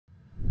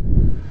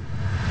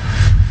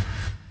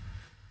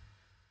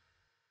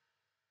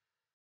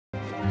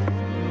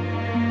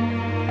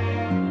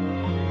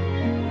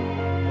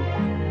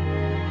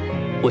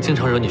我经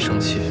常惹你生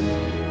气，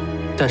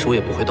但是我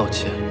也不会道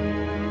歉，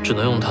只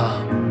能用它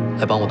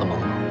来帮我的忙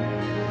了。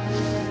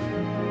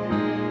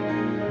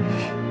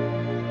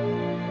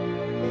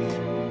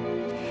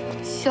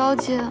小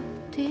姐，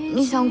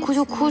你想哭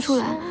就哭出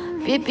来，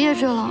别憋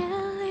着了。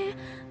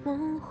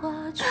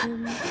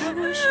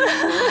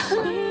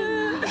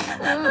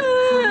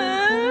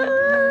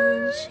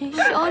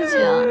小姐，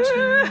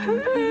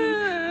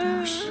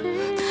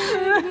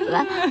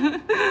来，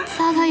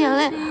擦擦眼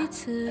泪。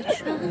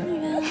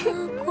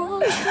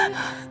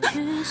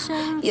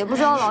也不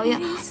知道老爷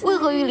为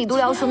何与李督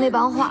辽说那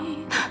般话。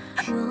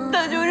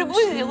他就是不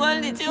喜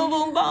欢李清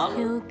风罢了。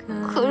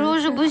可若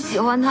是不喜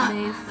欢他，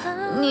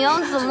你要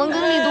怎么跟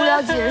李督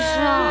辽解释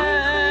啊？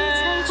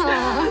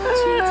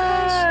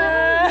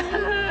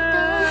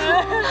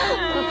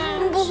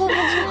不，他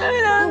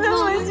这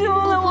么凶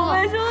了，我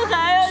为什么还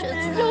要接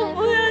受？不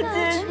要解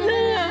释。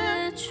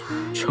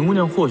陈姑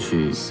娘或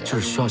许就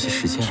是需要些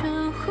时间啊。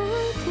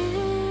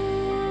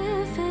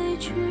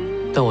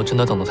但我真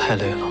的等得太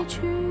累了。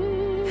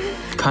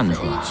看得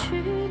出来，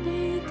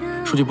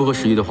说句不合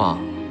时宜的话，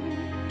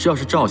这要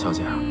是赵小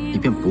姐啊，你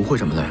便不会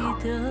这么累了。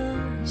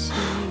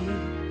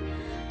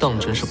当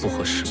真是不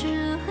合时宜。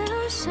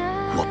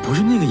我不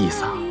是那个意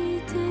思啊，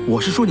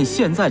我是说你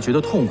现在觉得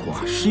痛苦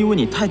啊，是因为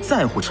你太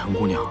在乎陈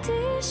姑娘。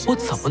我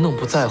怎么能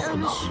不在乎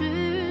呢？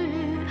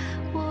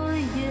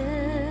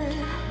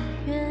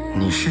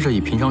你试着以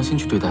平常心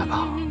去对待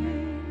吧，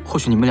或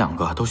许你们两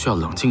个都需要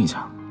冷静一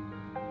下。